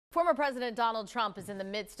Former President Donald Trump is in the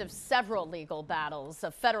midst of several legal battles.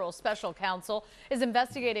 A federal special counsel is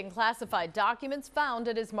investigating classified documents found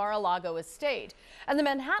at his Mar-a-Lago estate. And the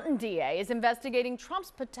Manhattan DA is investigating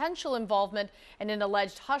Trump's potential involvement in an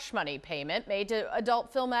alleged hush money payment made to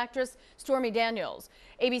adult film actress Stormy Daniels.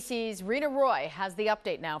 ABC's Rita Roy has the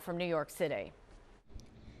update now from New York City.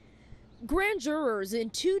 Grand jurors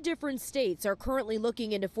in two different states are currently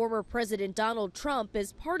looking into former President Donald Trump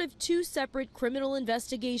as part of two separate criminal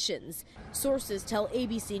investigations. Sources tell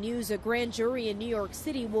ABC News a grand jury in New York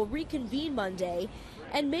City will reconvene Monday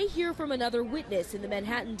and may hear from another witness in the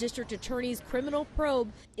Manhattan District Attorney's criminal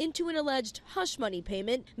probe into an alleged hush money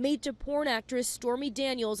payment made to porn actress Stormy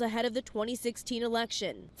Daniels ahead of the 2016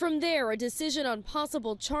 election. From there, a decision on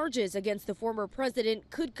possible charges against the former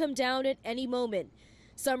president could come down at any moment.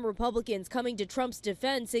 Some Republicans coming to Trump's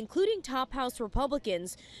defense, including top House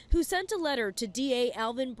Republicans, who sent a letter to DA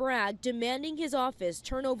Alvin Bragg demanding his office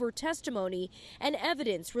turn over testimony and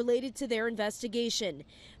evidence related to their investigation.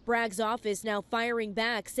 Bragg's office now firing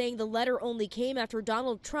back, saying the letter only came after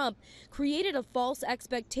Donald Trump created a false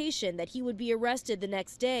expectation that he would be arrested the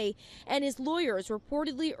next day, and his lawyers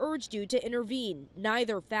reportedly urged you to intervene.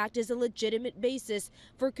 Neither fact is a legitimate basis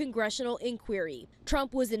for congressional inquiry.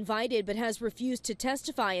 Trump was invited but has refused to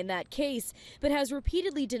testify in that case, but has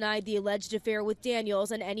repeatedly denied the alleged affair with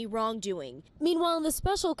Daniels and any wrongdoing. Meanwhile, in the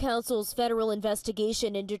special counsel's federal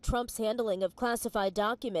investigation into Trump's handling of classified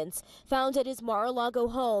documents found at his Mar-a-Lago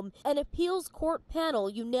home, an appeals court panel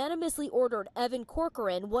unanimously ordered Evan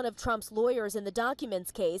Corcoran, one of Trump's lawyers in the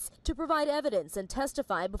documents case, to provide evidence and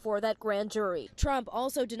testify before that grand jury. Trump,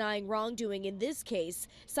 also denying wrongdoing in this case,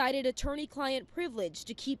 cited attorney-client privilege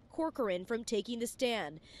to keep Corcoran from taking the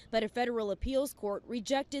stand, but a federal appeals court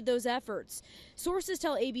rejected those efforts. Sources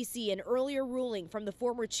tell ABC an earlier ruling from the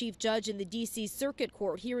former chief judge in the D.C. Circuit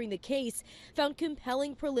Court hearing the case found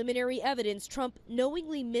compelling preliminary evidence Trump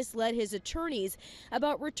knowingly misled his attorneys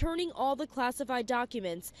about returning all the classified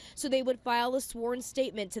documents so they would file a sworn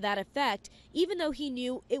statement to that effect, even though he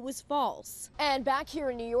knew it was false. And back here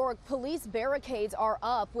in New York, police barricades are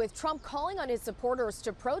up, with Trump calling on his supporters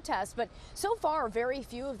to protest, but so far very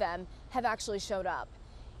few of them have actually showed up.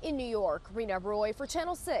 In New York, Rita Roy for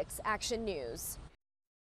Channel 6 Action News.